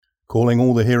Calling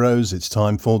all the heroes, it's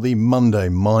time for the Monday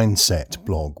Mindset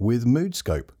blog with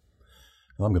Moodscope.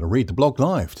 And I'm going to read the blog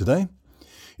live today.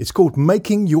 It's called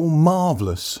Making Your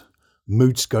Marvellous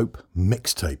Moodscope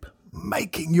Mixtape.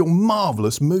 Making Your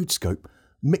Marvellous Moodscope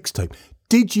Mixtape.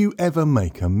 Did you ever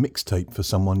make a mixtape for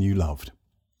someone you loved?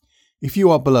 If you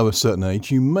are below a certain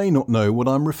age, you may not know what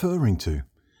I'm referring to.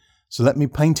 So let me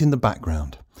paint in the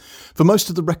background. For most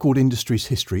of the record industry's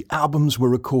history, albums were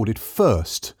recorded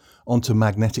first onto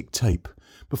magnetic tape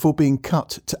before being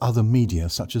cut to other media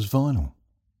such as vinyl.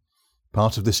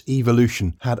 Part of this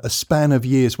evolution had a span of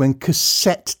years when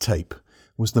cassette tape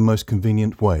was the most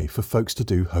convenient way for folks to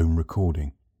do home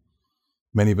recording.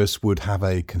 Many of us would have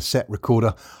a cassette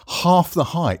recorder half the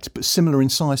height but similar in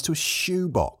size to a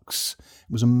shoebox.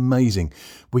 It was amazing.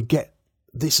 We'd get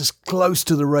this as close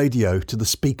to the radio, to the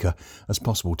speaker as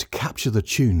possible to capture the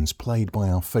tunes played by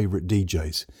our favourite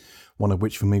DJs, one of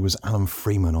which for me was Alan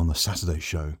Freeman on the Saturday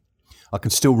show. I can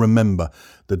still remember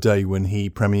the day when he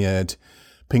premiered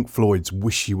Pink Floyd's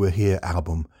Wish You Were Here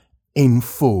album in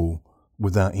full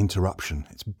without interruption.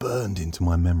 It's burned into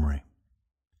my memory.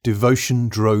 Devotion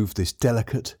drove this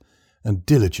delicate and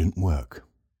diligent work.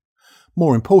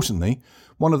 More importantly,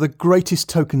 one of the greatest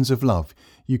tokens of love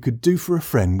you could do for a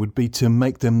friend would be to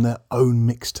make them their own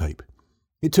mixtape.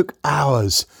 It took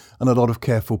hours and a lot of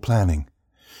careful planning.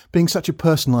 Being such a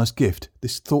personalised gift,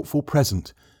 this thoughtful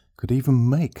present could even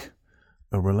make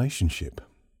a relationship.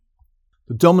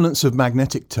 The dominance of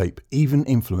magnetic tape even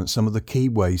influenced some of the key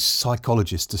ways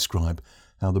psychologists describe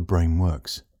how the brain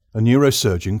works. A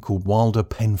neurosurgeon called Wilder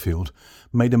Penfield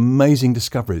made amazing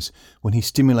discoveries when he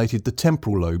stimulated the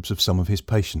temporal lobes of some of his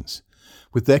patients.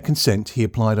 With their consent, he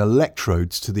applied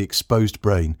electrodes to the exposed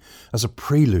brain as a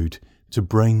prelude to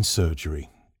brain surgery.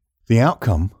 The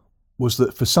outcome was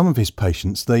that for some of his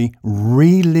patients, they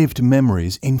relived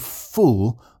memories in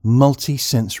full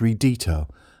multi-sensory detail,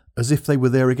 as if they were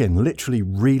there again, literally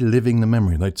reliving the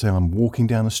memory. They'd say, I'm walking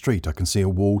down the street, I can see a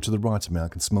wall to the right of me, I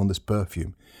can smell this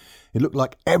perfume. It looked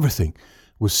like everything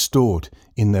was stored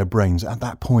in their brains at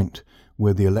that point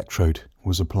where the electrode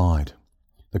was applied.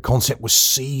 The concept was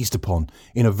seized upon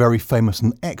in a very famous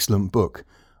and excellent book,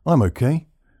 I'm Okay,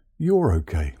 You're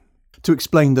Okay, to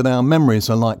explain that our memories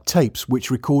are like tapes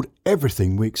which record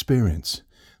everything we experience.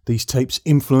 These tapes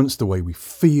influence the way we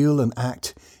feel and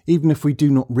act, even if we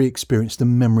do not re-experience the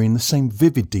memory in the same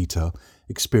vivid detail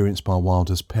experienced by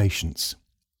Wilder's patients.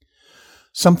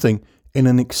 Something in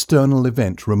an external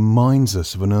event reminds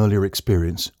us of an earlier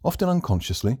experience, often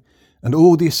unconsciously, and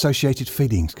all the associated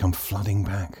feelings come flooding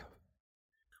back.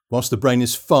 Whilst the brain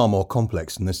is far more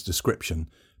complex than this description,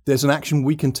 there's an action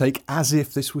we can take as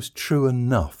if this was true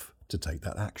enough to take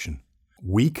that action.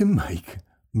 We can make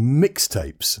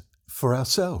mixtapes for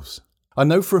ourselves. I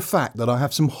know for a fact that I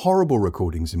have some horrible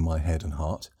recordings in my head and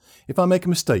heart. If I make a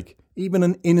mistake, even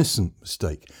an innocent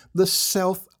mistake, the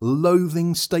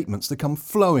self-loathing statements that come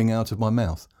flowing out of my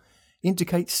mouth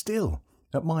indicate still,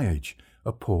 at my age,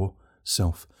 a poor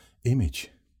self-image.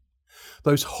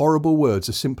 Those horrible words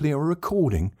are simply a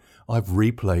recording I've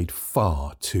replayed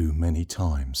far too many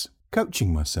times,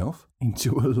 coaching myself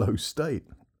into a low state.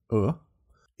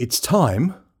 It's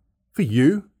time for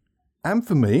you and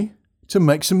for me to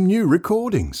make some new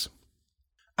recordings.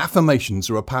 Affirmations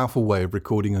are a powerful way of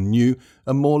recording a new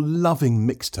and more loving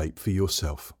mixtape for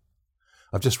yourself.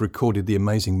 I've just recorded the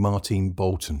amazing Martine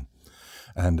Bolton,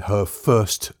 and her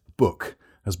first book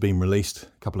has been released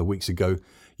a couple of weeks ago.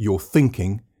 Your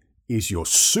thinking is your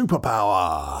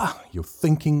superpower. Your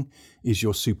thinking is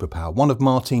your superpower. One of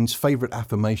Martine's favourite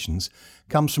affirmations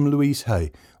comes from Louise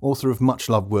Hay, author of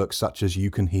much-loved works such as You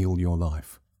Can Heal Your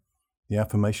Life. The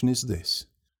affirmation is this: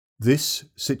 this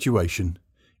situation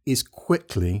is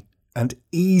quickly and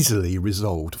easily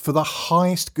resolved for the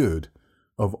highest good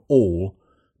of all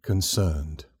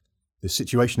concerned. This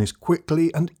situation is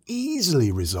quickly and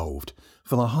easily resolved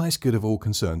for the highest good of all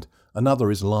concerned. Another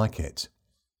is like it.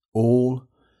 All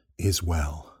is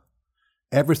well.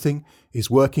 Everything is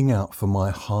working out for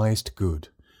my highest good.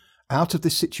 Out of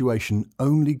this situation,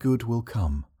 only good will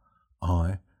come.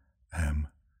 I am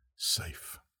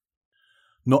safe.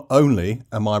 Not only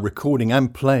am I recording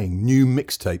and playing new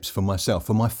mixtapes for myself,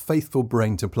 for my faithful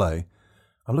brain to play,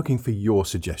 I'm looking for your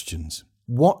suggestions.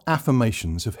 What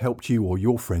affirmations have helped you or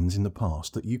your friends in the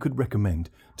past that you could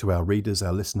recommend to our readers,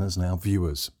 our listeners and our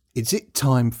viewers? Is it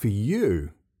time for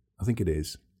you? I think it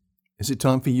is. Is it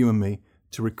time for you and me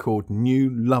to record new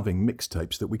loving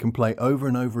mixtapes that we can play over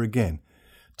and over again,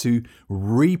 to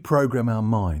reprogram our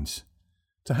minds,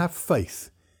 to have faith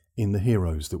in the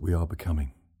heroes that we are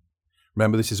becoming?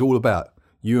 Remember, this is all about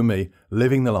you and me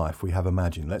living the life we have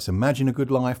imagined. Let's imagine a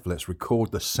good life. Let's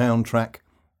record the soundtrack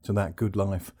to that good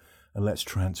life and let's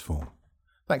transform.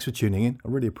 Thanks for tuning in. I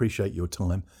really appreciate your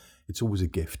time. It's always a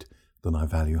gift that I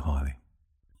value highly.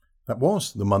 That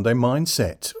was the Monday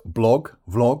Mindset blog,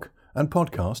 vlog and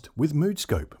podcast with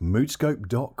Moodscope.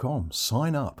 Moodscope.com.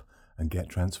 Sign up and get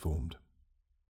transformed.